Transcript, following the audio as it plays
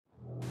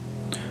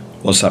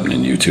What's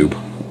happening, YouTube?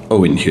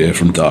 Owen here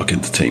from Dark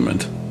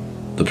Entertainment,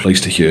 the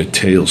place to hear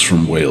tales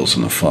from Wales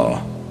and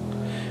afar.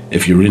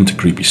 If you're into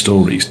creepy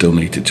stories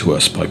donated to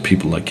us by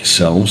people like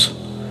yourselves,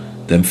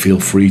 then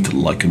feel free to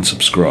like and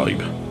subscribe,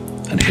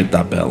 and hit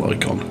that bell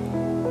icon.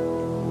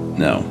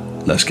 Now,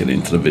 let's get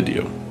into the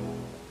video.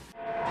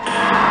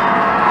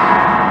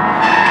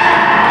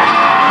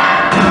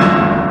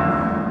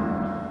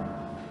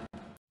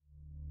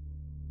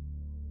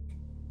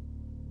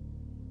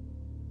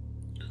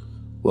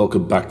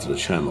 Welcome back to the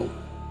channel.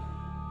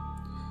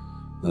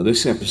 Now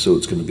this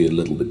episode's going to be a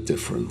little bit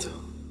different.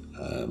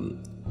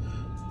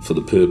 For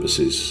the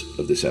purposes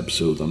of this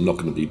episode, I'm not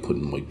going to be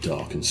putting my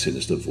dark and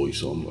sinister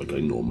voice on like I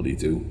normally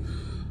do.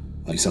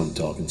 I sound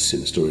dark and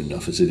sinister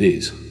enough as it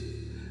is.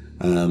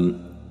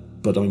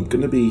 But I'm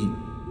going to be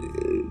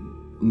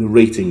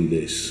narrating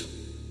this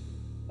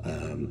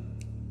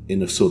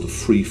in a sort of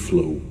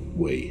free-flow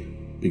way,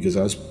 because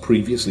as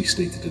previously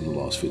stated in the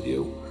last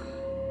video,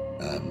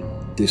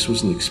 this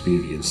was an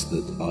experience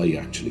that I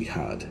actually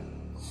had,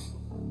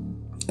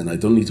 and I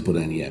don't need to put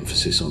any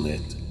emphasis on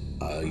it.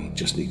 I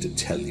just need to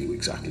tell you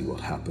exactly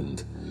what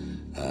happened,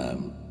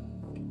 and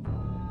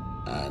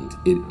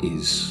it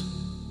is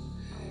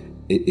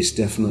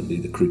definitely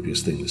the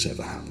creepiest thing that's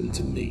ever happened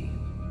to me.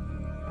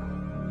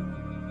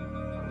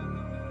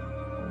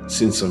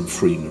 Since I'm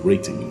free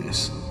narrating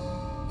this,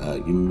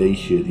 you may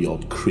hear the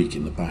odd creak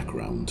in the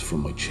background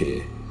from my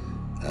chair.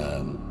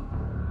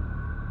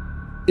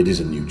 It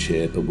is a new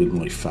chair, but with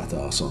my fat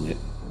ass on it,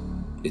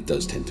 it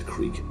does tend to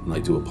creak, and I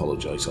do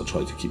apologise. I'll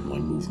try to keep my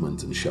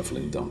movement and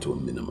shuffling down to a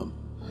minimum.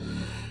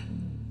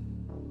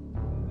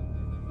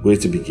 Where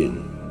to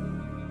begin?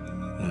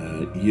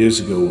 Years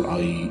ago,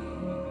 I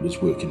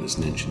was working as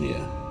an engineer.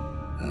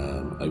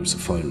 I was a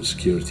fire and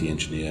security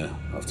engineer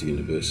after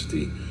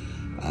university,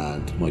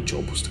 and my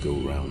job was to go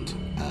around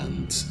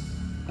and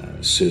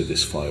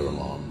service fire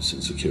alarms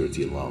and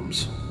security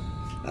alarms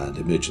and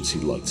emergency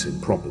lights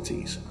in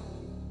properties.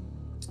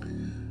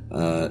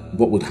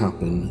 What would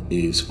happen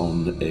is,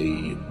 on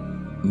a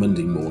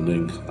Monday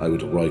morning, I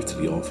would arrive to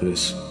the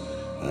office.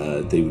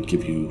 They would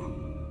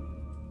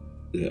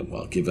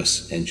give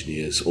us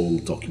engineers all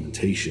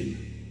documentation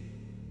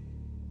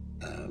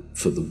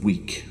for the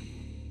week,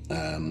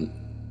 and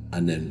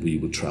then we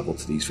would travel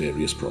to these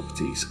various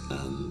properties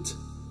and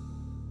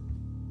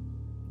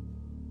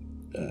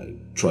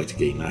try to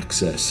gain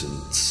access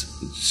and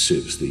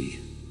service the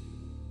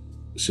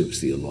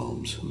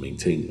alarms and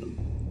maintain them.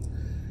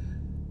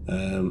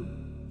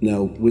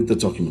 Now, with the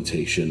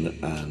documentation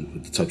and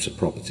with the types of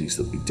properties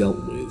that we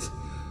dealt with,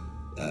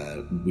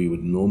 we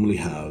would normally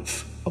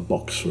have a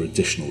box for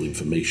additional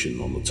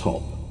information on the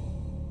top.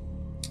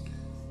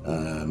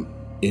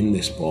 In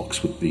this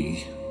box would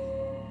be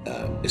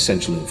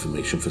essential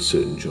information for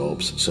certain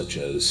jobs, such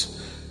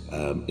as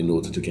in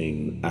order to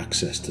gain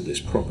access to this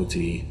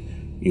property,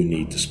 you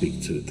need to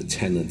speak to the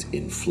tenant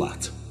in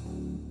flat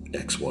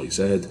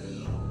XYZ,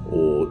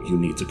 or you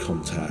need to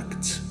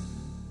contact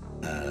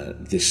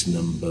this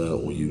number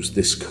or use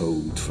this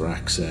code for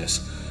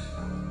access.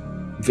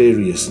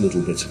 Various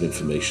little bits of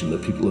information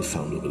that people have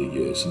found over the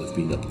years and have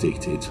been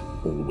updated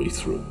all the way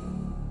through.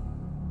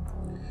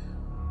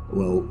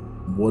 Well,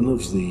 one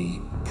of the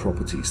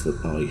properties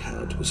that I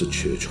had was a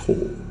church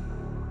hall,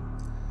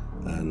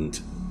 and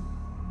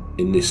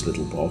in this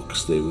little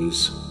box there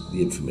was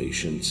the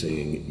information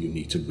saying you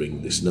need to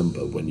ring this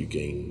number when you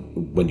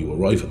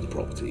arrive at the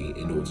property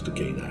in order to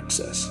gain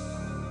access.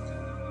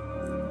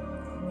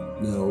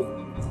 Now,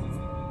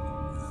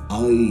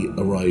 I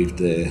arrived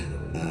there,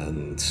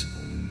 and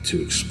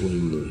to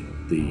explain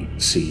the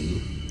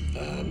scene,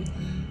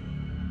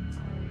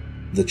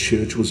 the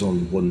church was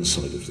on one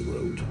side of the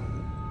road,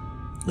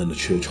 and the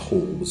church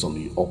hall was on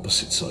the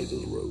opposite side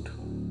of the road.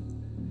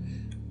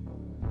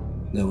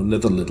 Now,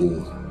 another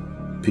little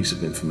piece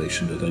of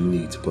information that I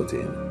need to put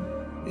in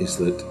is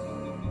that,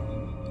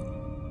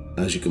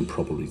 as you can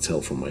probably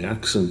tell from my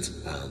accent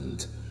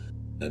and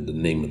the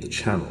name of the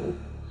channel,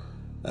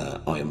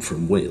 I am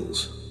from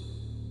Wales.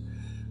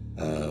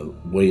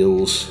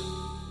 Wales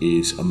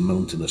is a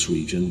mountainous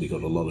region. We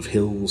got a lot of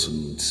hills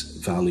and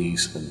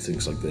valleys and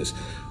things like this,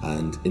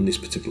 and in this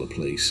particular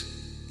place,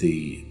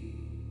 the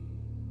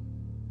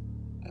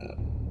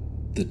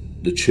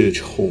church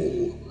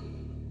hall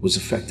was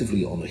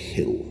effectively on a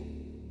hill.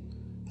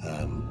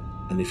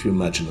 And if you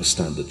imagine a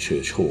standard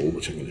church hall,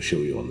 which I'm going to show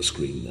you on the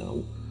screen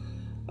now,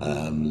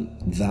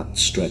 that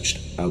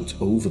stretched out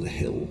over the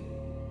hill,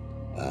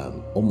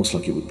 almost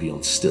like it would be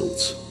on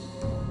stilts,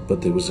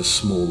 but there was a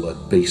smaller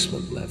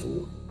basement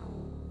level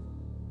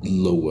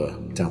lower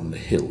down the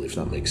hill, if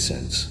that makes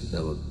sense.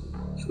 Now,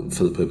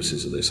 for the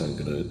purposes of this, I'm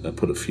going to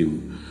put a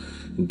few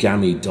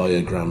gammy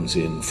diagrams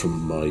in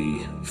from my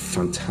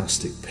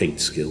fantastic paint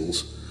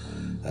skills,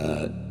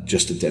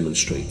 just to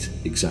demonstrate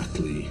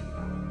exactly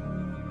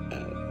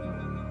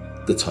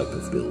the type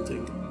of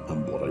building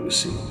and what I was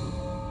seeing.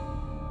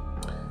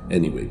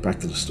 Anyway, back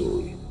to the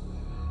story.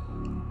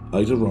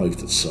 I'd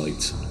arrived at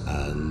site,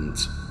 and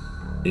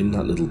in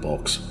that little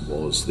box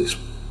was this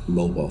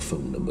mobile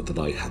phone number that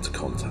I had to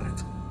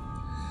contact.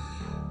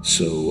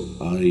 So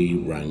I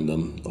rang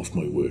them off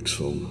my works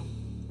phone,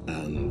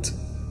 and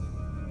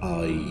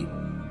I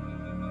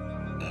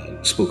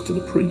spoke to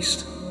the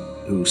priest,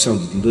 who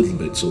sounded a little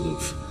bit sort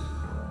of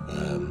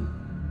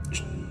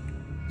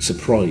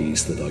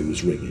surprised that I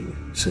was ringing,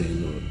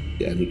 saying,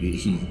 and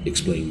he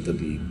explained that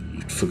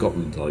he'd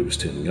forgotten that I was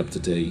turning up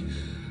today,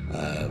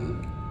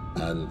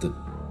 and that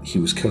he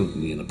was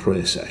currently in a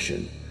prayer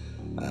session,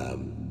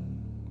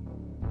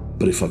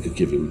 but if I could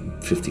give him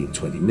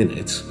 15-20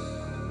 minutes,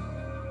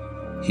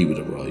 he would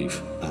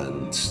arrive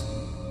and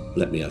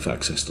let me have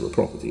access to the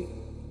property.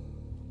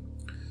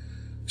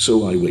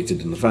 So I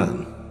waited in the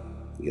van,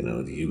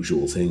 the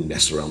usual thing,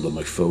 messed around on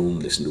my phone,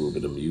 listened to a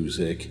bit of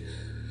music,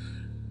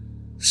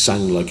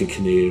 sang like a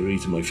canary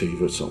to my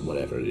favourite song,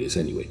 whatever it is.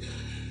 Anyway,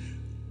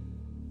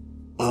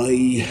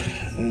 I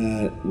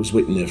was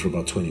waiting there for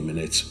about 20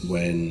 minutes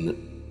when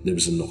there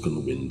was a knock on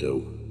the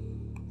window,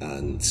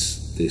 and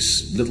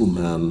this little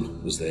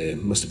man was there,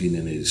 must have been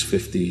in his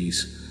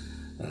 50s,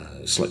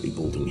 slightly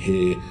balding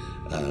hair,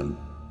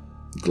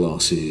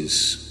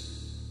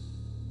 glasses,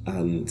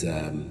 and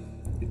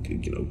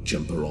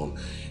jumper on.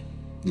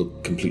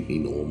 Looked completely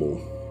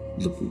normal.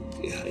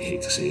 I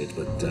hate to say it,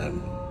 but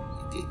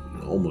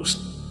almost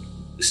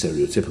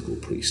stereotypical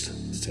priest,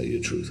 to tell you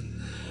the truth.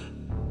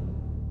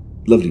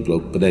 Lovely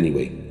bloke, but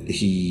anyway,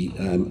 he.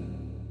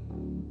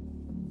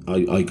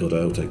 I got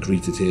out. I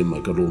greeted him. I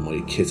got all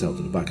my kit out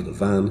of the back of the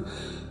van,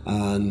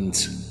 and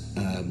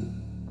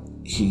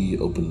he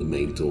opened the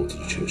main door to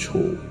the church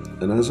hall.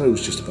 And as I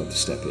was just about to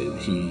step in,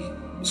 he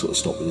sort of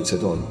stopped me and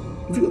said, "Oh,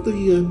 have you got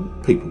the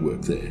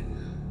paperwork there?"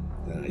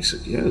 And I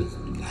said, "Yeah,"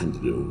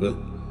 handed it over.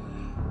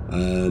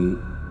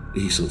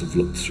 He sort of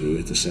looked through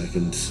it a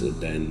second, and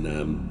then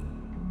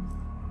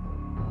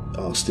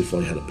asked if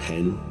I had a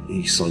pen.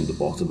 He signed the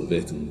bottom of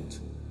it, and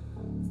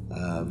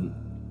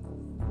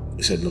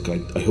he said, "Look,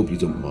 I hope you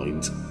don't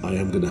mind. I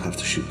am going to have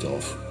to shoot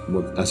off."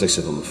 Well, as I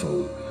said on the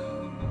phone,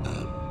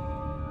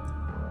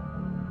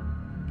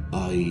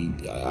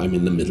 I'm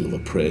in the middle of a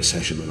prayer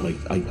session, and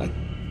I've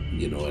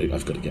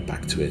got to get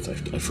back to it.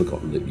 I've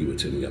forgotten that you were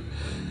turning up.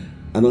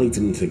 And I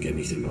didn't think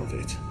anything of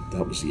it.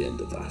 That was the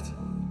end of that.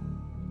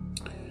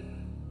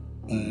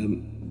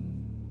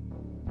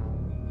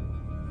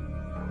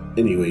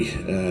 Anyway,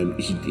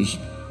 he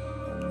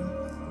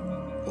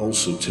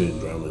also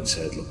turned around and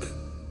said, "Look,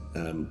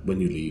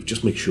 when you leave,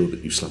 just make sure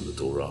that you slam the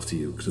door after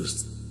you,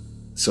 because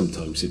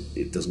sometimes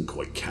it doesn't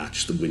quite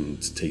catch, the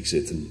wind takes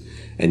it, and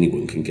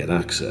anyone can get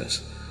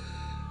access."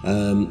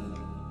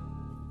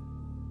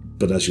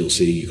 But as you'll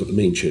see, you've got the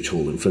main church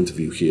hall in front of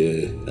you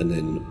here, and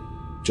then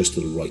just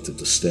to the right of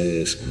the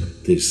stairs,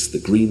 there's the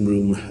green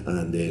room,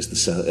 and there's the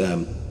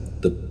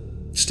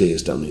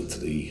stairs down into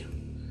the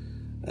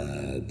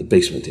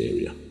basement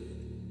area.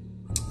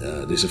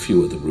 There's a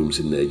few other rooms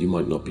in there. You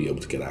might not be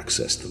able to get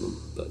access to them,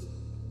 but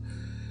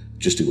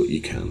just do what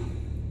you can.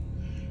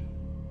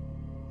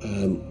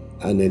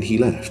 And then he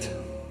left.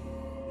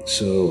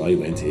 So I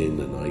went in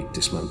and I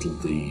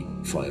dismantled the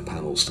fire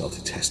panel,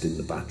 started testing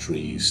the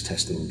batteries,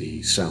 testing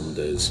the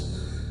sounders,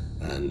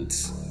 and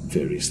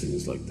various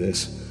things like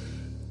this.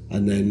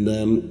 And then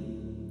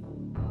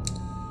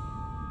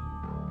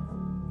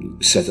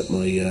set up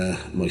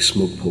my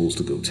smoke poles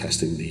to go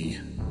testing the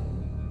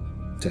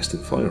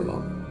fire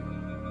alarm.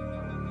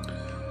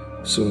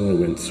 So I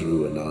went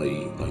through and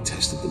I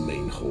tested the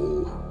main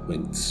hall,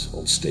 went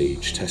on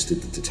stage, tested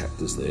the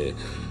detectors there,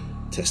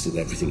 tested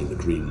everything in the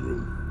green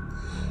room.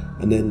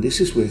 And then this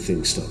is where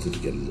things started to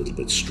get a little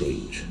bit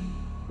strange.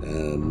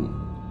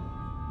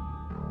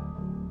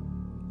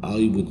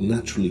 I would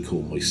naturally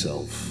call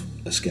myself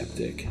a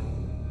skeptic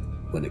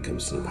when it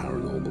comes to the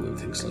paranormal and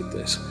things like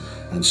this.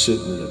 And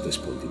certainly at this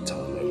point in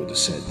time, I would have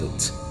said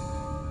that,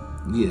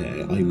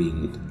 yeah, I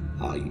mean,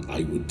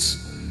 I would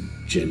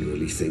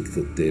generally think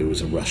that there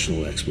was a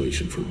rational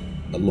explanation for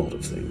a lot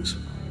of things.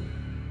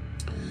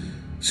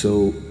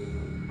 So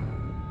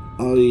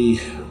I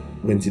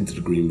went into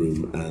the green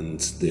room, and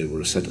there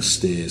were a set of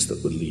stairs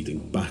that were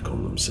leading back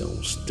on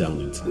themselves down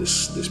into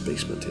this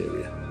basement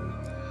area.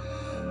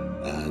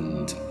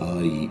 And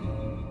I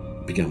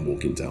began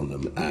walking down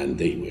them, and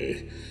they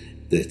were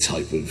the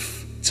type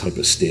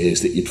of stairs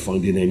that you'd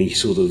find in any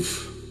sort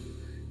of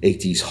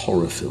 80s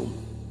horror film.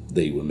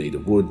 They were made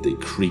of wood, they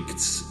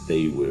creaked,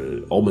 they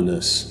were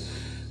ominous,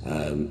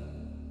 and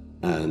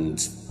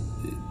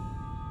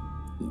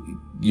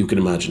you can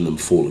imagine them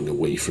falling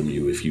away from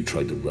you if you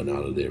tried to run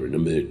out of there in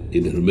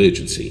an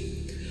emergency.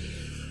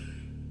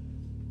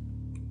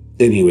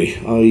 Anyway,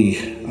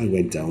 I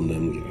went down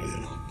them.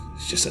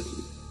 It's just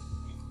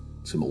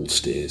some old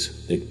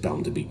stairs. They're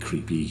bound to be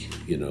creepy,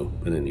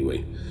 But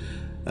anyway,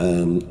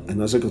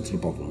 and as I got to the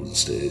bottom of the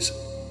stairs,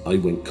 I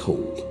went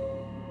cold.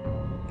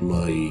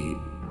 My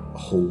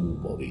whole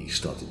body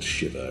started to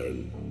shiver,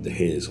 and the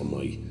hairs on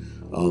my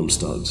arms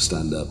started to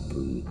stand up,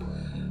 and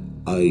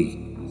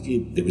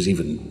there was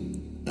even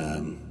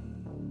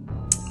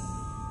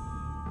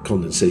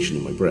condensation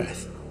in my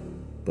breath.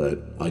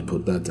 But I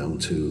put that down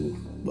to,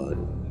 well,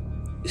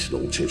 it's an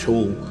old church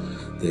hall.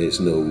 There's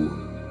no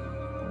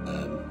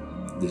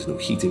there's no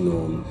heating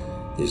on,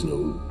 there's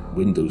no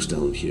windows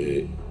down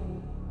here,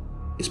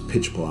 it's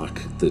pitch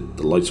black, the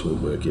lights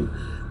weren't working,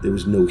 there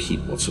was no heat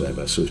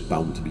whatsoever, so it's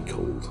bound to be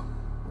cold.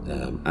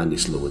 And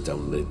it's lower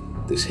down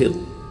this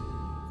hill.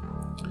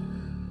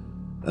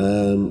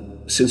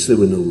 Since there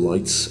were no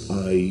lights,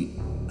 I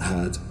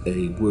had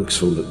a works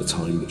phone at the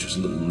time, which was a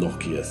little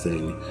Nokia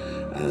thing,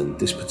 and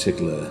this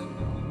particular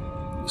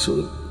sort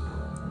of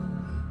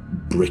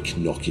brick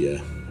Nokia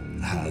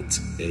had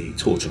a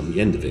torch on the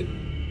end of it.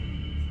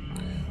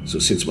 So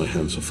since my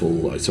hands were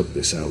full, I took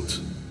this out,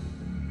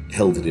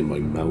 held it in my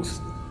mouth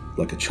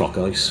like a chalk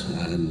ice,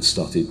 and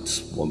started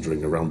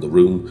wandering around the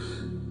room,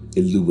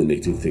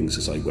 illuminating things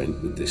as I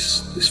went with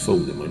this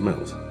phone in my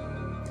mouth.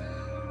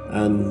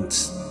 And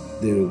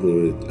there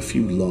were a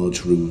few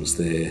large rooms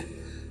there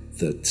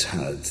that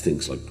had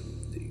things like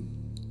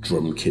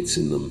drum kits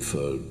in them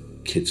for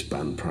kids'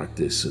 band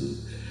practice, and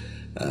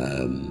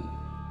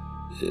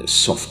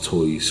soft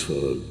toys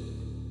for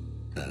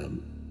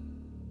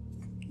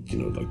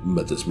like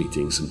mothers'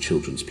 meetings and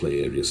children's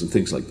play areas and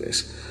things like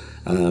this.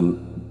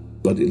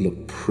 But it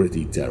looked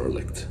pretty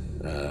derelict.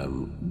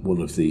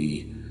 One of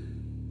the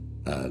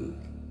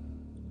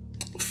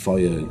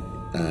fire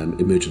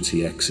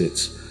emergency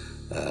exits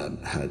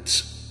had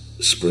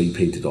spray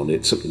painted on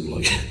it something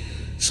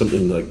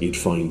like you'd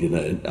find in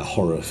a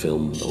horror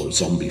film or a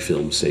zombie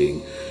film,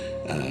 saying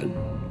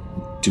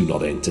 "Do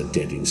not enter,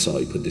 dead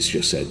inside," but this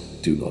just said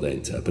 "Do not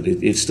enter." But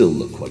it still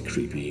looked quite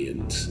creepy,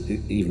 and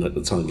even at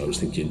the time I was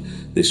thinking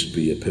this would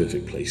be a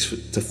perfect place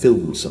to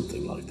film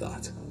something like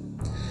that.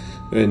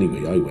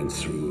 Anyway, I went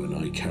through and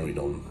I carried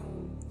on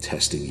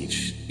testing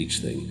each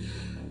thing,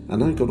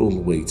 and I got all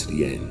the way to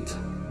the end.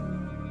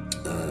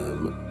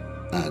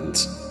 And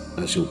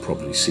as you'll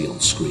probably see on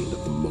screen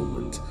at the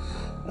moment,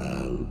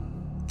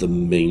 the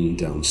main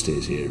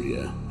downstairs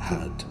area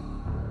had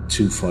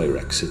 2 fire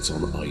exits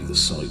on either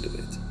side of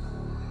it,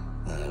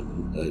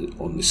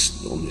 on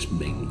this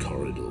main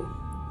corridor.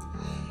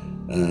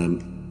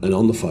 And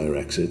on the fire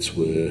exits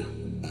were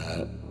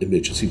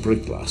emergency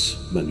break glass,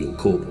 manual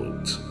core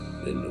points,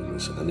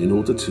 and in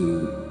order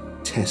to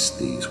test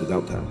these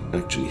without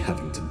actually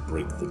having to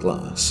break the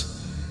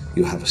glass,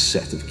 you have a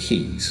set of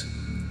keys.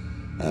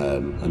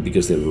 And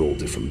because there are all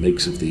different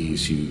makes of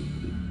these, you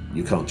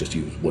can't just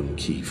use one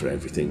key for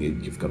everything.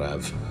 You've got to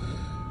have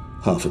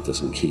half a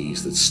dozen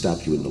keys that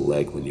stab you in the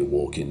leg when you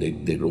walk in.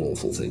 They're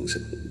awful things.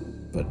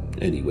 But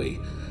anyway,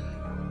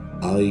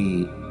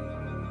 I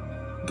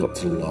got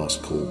to the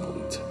last call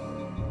point,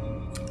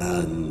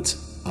 and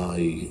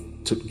I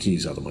took the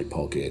keys out of my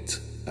pocket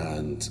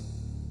and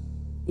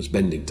was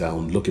bending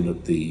down, looking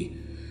at the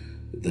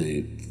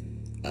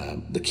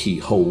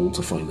keyhole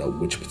to find out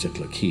which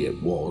particular key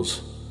it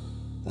was.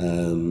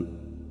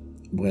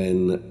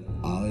 When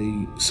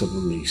I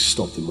suddenly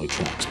stopped in my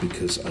tracks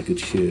because I could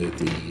hear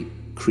the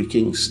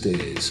creaking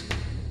stairs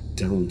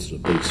down to the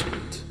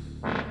basement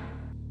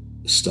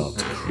start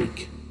to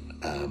creak,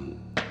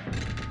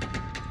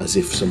 as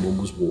if someone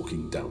was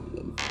walking down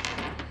them.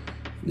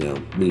 Now,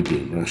 me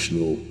being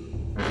rational,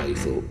 I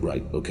thought,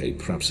 right, okay,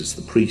 perhaps it's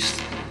the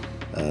priest.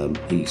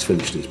 He's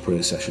finished his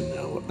prayer session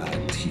now,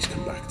 and he's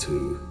come back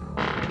to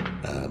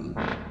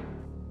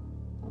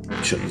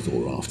shut the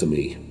door after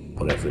me,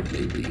 whatever it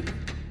may be.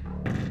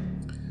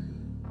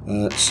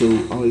 So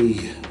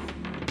I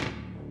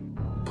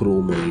put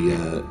all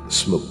my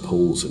smoke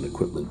poles and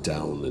equipment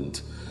down,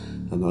 and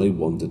I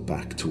wandered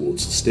back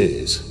towards the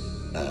stairs.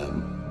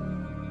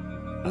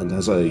 And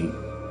as I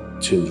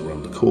turned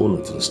around the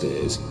corner to the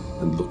stairs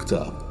and looked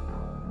up,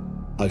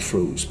 I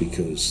froze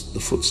because the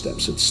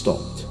footsteps had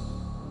stopped.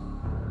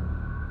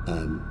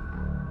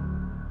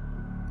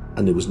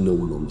 And there was no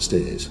one on the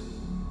stairs.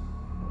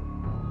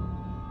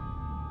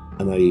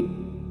 And I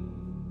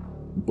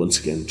once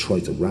again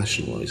tried to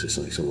rationalise this,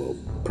 and I said, well,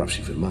 perhaps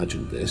you've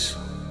imagined this.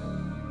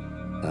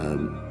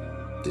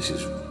 This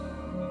is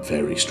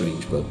very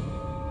strange, but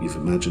you've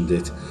imagined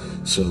it.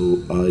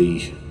 So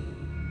I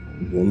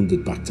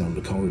wandered back down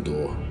the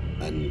corridor,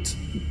 and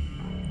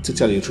to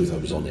tell you the truth, I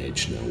was on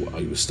edge now.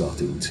 I was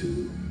starting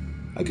to,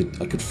 I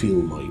could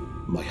feel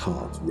my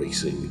heart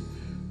racing,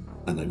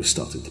 and I was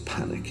starting to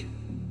panic.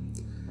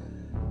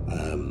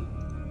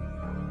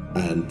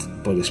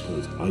 And by this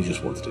point, I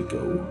just wanted to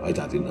go. I'd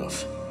had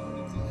enough.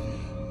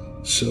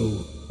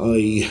 So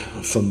I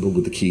fumbled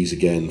with the keys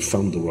again,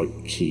 found the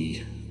right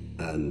key,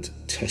 and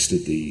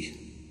tested the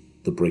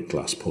break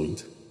glass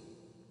point.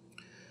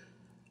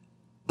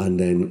 And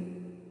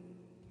then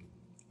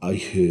I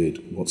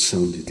heard what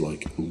sounded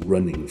like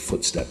running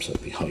footsteps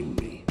up behind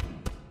me.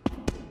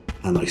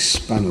 And I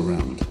span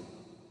around,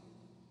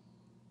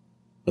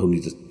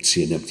 only to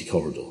see an empty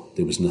corridor.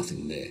 There was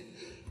nothing there.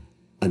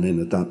 And then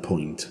at that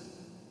point,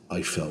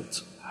 I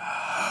felt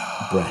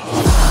breath,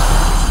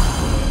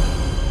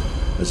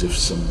 as if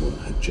someone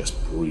had just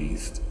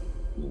breathed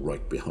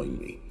right behind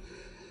me.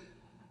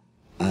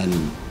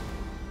 And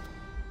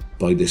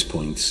by this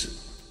point,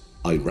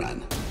 I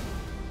ran.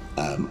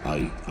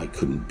 I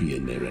couldn't be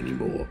in there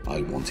anymore.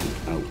 I wanted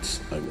out.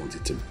 I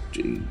wanted to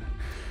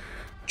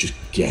just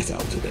get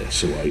out of there.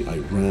 So I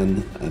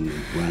ran and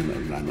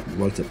ran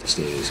right up the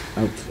stairs,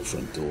 out to the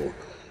front door,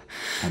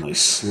 and I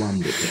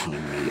slammed it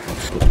behind me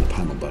after putting the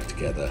panel back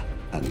together,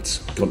 and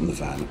got in the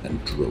van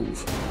and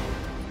drove.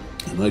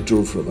 And I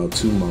drove for about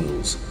 2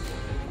 miles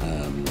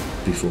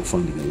before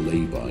finding a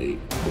lay-by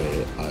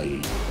where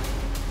I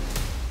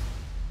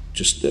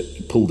just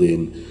pulled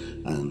in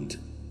and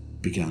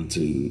began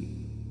to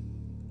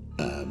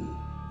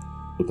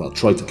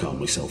try to calm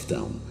myself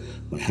down.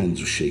 My hands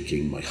were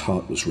shaking, my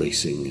heart was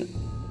racing.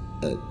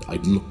 I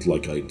looked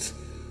like I'd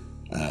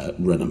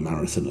run a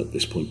marathon at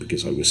this point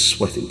because I was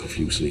sweating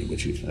profusely,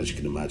 which, as you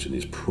can imagine,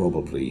 is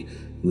probably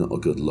not a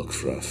good look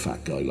for a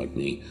fat guy like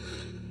me.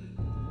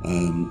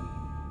 And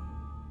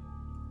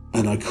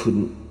I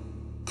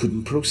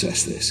couldn't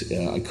process this.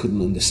 I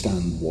couldn't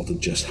understand what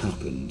had just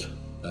happened.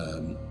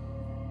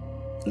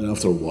 And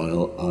after a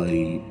while,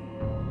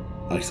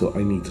 I thought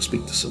I need to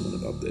speak to someone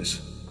about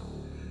this.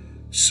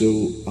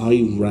 So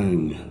I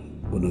rang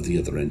one of the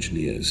other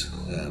engineers,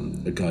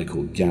 a guy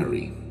called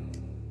Gary.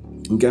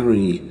 And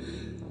Gary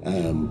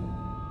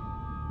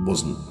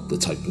wasn't the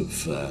type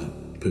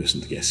of person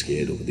to get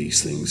scared over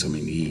these things. I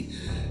mean, he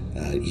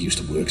used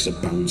to work as a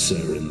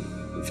bouncer and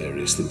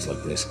various things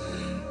like this.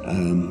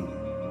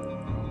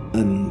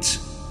 And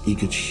he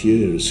could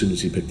hear as soon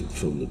as he picked up the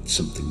phone that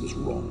something was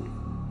wrong.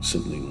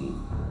 Something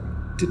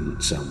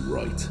didn't sound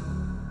right.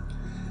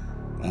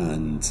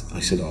 And I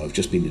said, "Oh, I've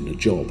just been in a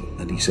job."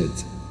 And he said,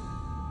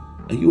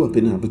 "Are you up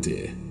in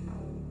Aberdeen?"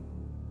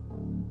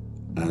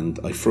 And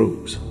I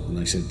froze, and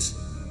I said,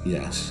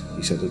 "Yes."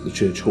 He said, "At the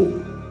church hall?"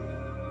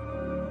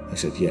 I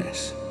said,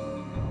 "Yes."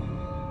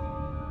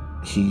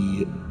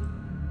 He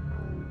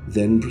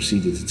then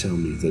proceeded to tell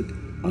me that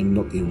I'm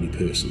not the only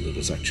person that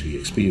has actually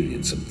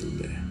experienced something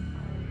there.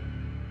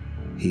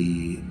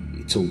 He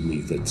told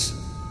me that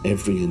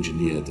every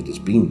engineer that has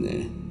been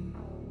there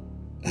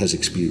has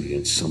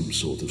experienced some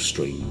sort of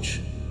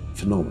strange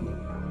phenomenon.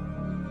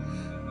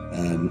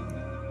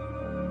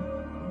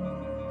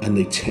 And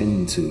they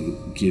tend to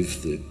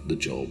give the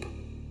job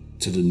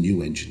to the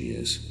new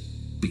engineers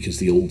because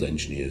the old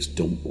engineers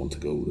don't want to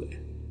go there.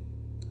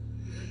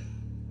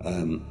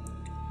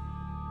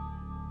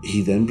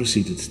 He then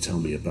proceeded to tell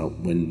me about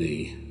when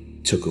they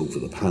took over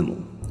the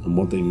panel. And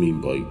what they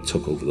mean by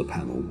took over the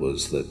panel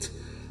was that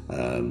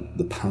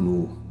the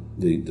panel,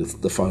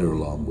 the fire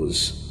alarm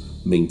was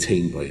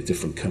maintained by a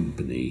different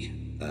company.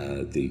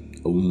 The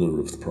owner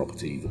of the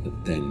property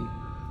then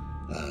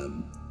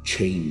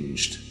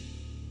changed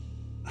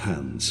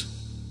hands,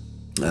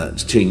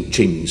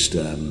 changed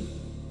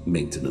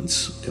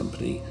maintenance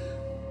company.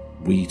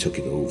 We took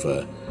it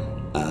over,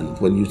 and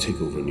when you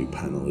take over a new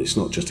panel, it's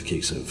not just a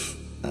case of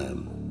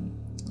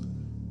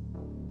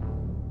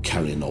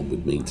carrying on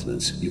with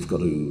maintenance. You've got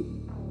to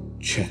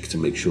check to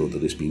make sure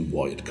that it's been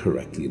wired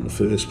correctly in the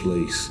first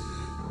place,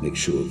 make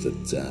sure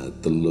that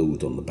the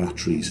load on the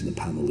batteries in the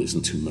panel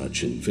isn't too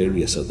much, and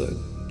various other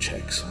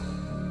checks.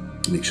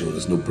 Make sure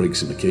there's no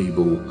breaks in the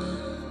cable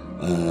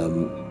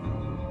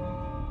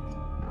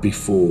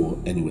before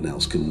anyone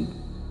else can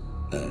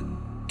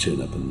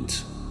turn up and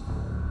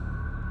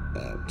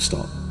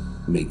start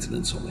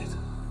maintenance on it.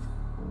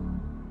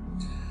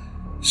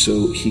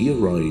 So he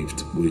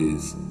arrived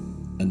with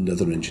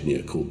another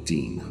engineer called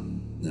Dean.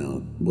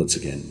 Now, once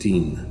again,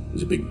 Dean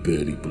was a big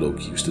burly bloke.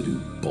 He used to do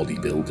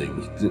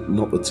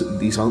bodybuilding.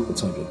 These aren't the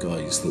type of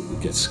guys that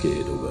would get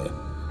scared over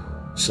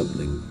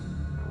something,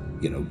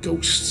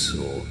 ghosts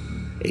or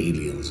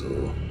aliens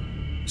or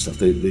stuff.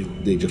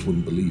 They just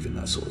wouldn't believe in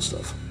that sort of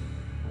stuff.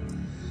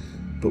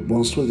 But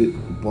whilst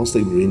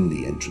they were in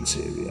the entrance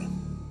area,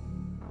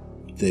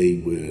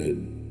 they were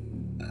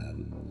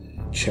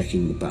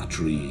checking the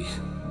batteries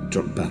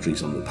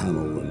on the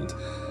panel and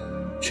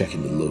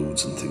checking the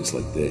loads and things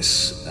like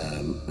this.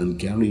 And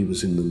Gary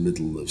was in the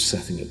middle of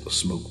setting up the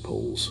smoke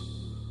poles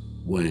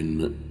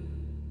when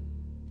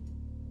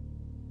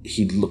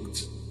he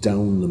looked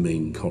down the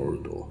main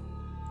corridor,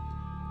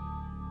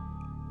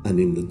 and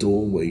in the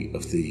doorway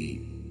of the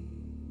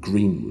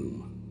green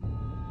room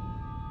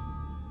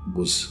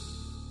was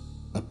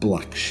a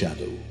black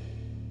shadow,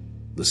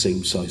 the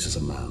same size as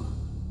a man.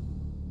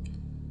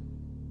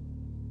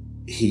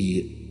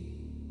 He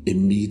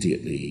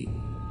immediately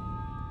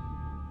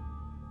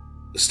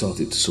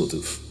started to sort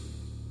of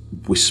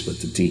whisper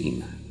to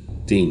Dean,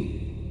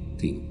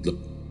 look,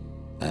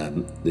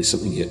 there's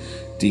something here.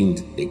 Dean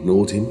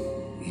ignored him.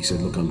 He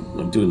said, "Look,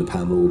 I'm doing the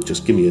panel,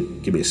 just give me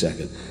a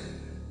second."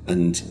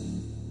 And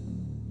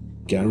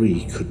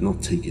Gary could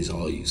not take his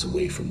eyes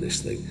away from this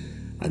thing,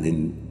 and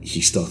then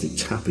he started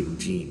tapping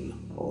Dean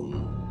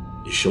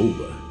on his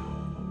shoulder,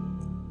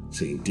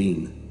 saying,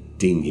 Dean,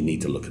 you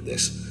need to look at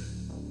this."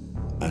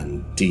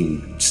 And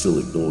Dean still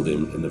ignored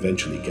him, and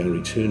eventually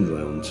Gary turned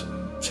around,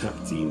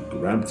 tapped Dean,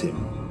 grabbed him,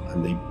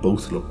 and they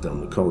both looked down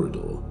the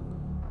corridor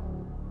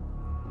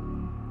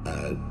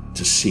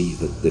to see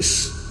that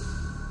this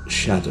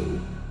shadow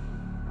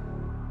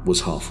was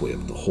halfway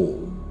up the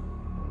hall.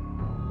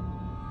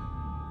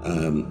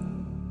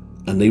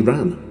 And they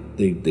ran.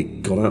 They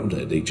got out of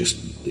there.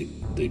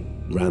 They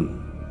ran.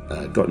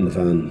 got in the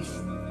van,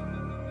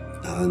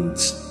 and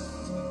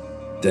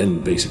then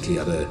basically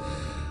had a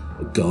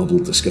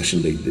garbled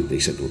discussion. They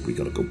said, look, we've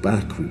got to go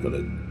back, we've got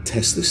to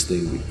test this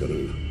thing, we've got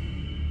to,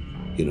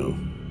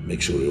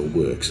 make sure it all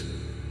works.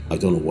 I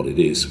don't know what it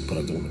is, but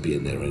I don't want to be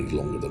in there any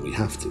longer than we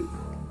have to.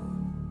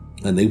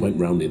 And they went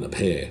round in a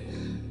pair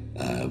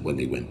when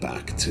they went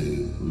back to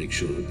make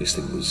sure that this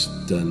thing was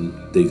done.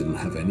 They didn't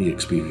have any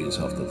experience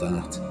after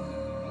that.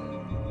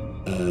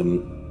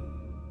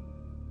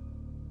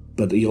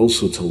 But he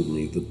also told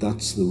me that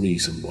that's the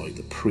reason why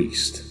the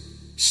priest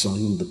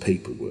signed the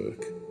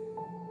paperwork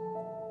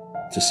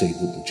to say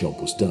that the job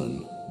was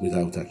done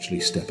without actually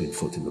stepping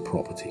foot in the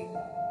property.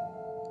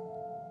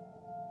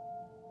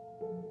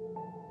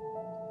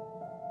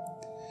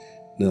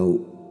 Now,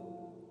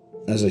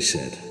 as I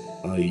said,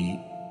 I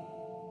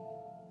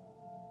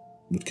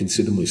would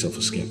consider myself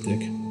a skeptic,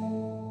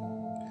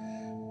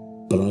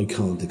 but I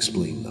can't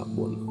explain that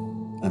one.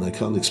 And I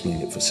can't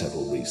explain it for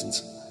several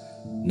reasons.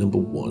 Number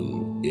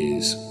one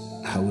is,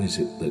 how is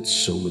it that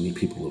so many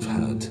people have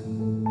had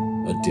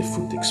a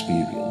different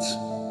experience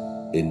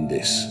in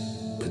this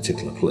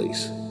particular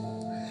place?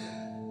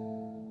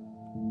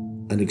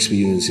 And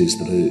experiences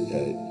that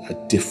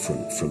are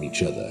different from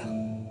each other,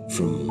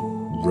 from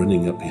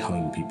running up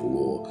behind people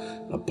or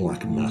a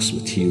black mass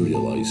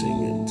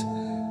materializing and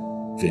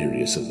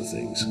various other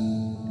things.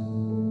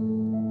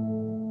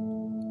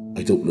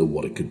 I don't know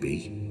what it could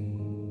be.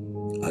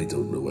 I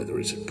don't know whether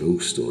it's a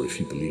ghost, or if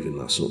you believe in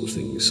that sort of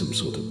thing, some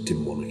sort of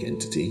demonic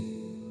entity.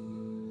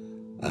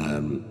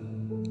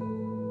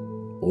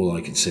 All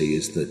I can say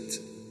is that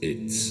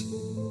it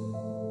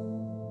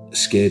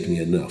scared me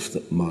enough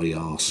that my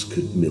arse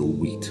could mill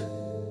wheat.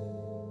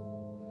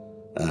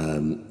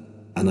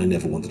 And I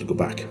never wanted to go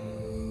back.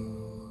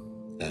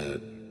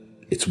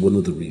 It's one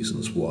of the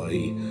reasons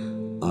why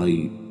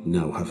I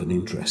now have an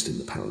interest in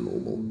the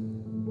paranormal.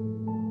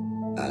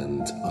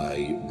 And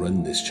I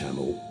run this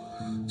channel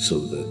so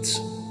that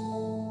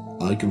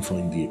I can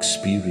find the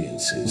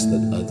experiences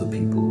that other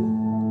people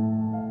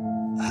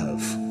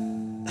have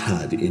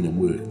had in a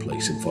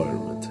workplace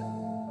environment.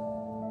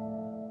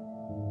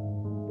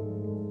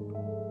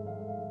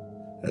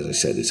 As I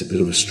said, it's a bit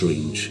of a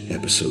strange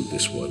episode,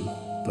 this one,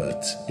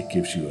 but it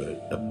gives you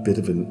a bit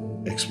of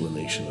an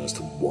explanation as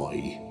to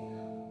why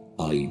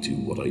I do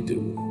what I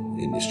do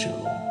in this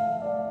channel.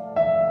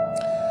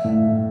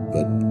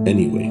 But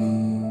anyway,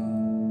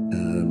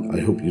 I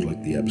hope you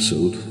liked the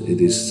episode.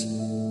 It is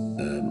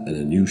an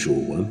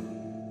unusual one.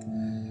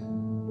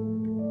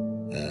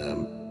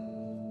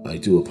 I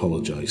do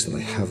apologise that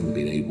I haven't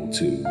been able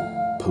to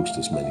post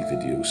as many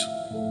videos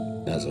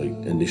as I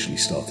initially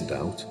started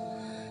out.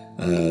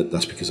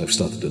 That's because I've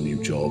started a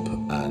new job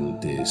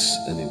and there's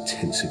an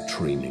intensive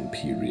training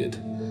period.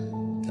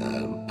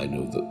 I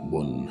know that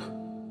one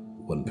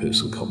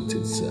person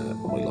commented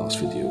on my last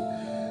video,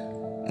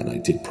 and I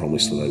did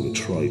promise that I would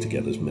try to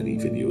get as many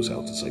videos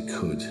out as I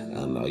could,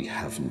 and I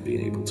haven't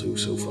been able to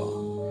so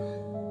far.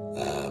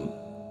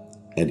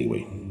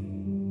 Anyway,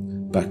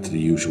 back to the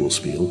usual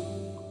spiel.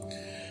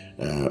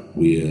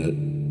 We're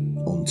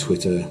on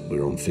Twitter,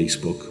 we're on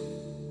Facebook.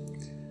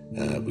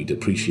 We'd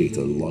appreciate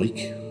a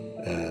like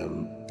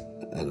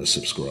and a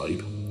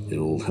subscribe. It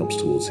all helps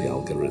towards the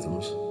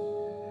algorithms.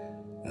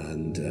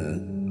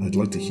 And I'd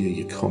like to hear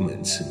your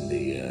comments in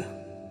the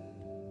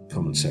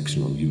comment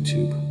section on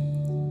YouTube.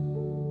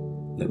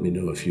 Let me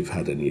know if you've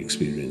had any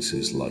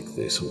experiences like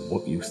this or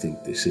what you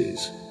think this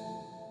is.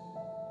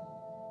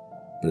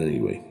 But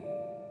anyway,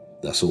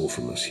 that's all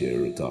from us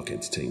here at Dark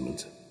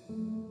Entertainment.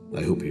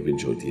 I hope you've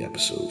enjoyed the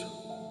episode.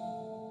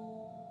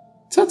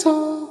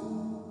 Ta-ta!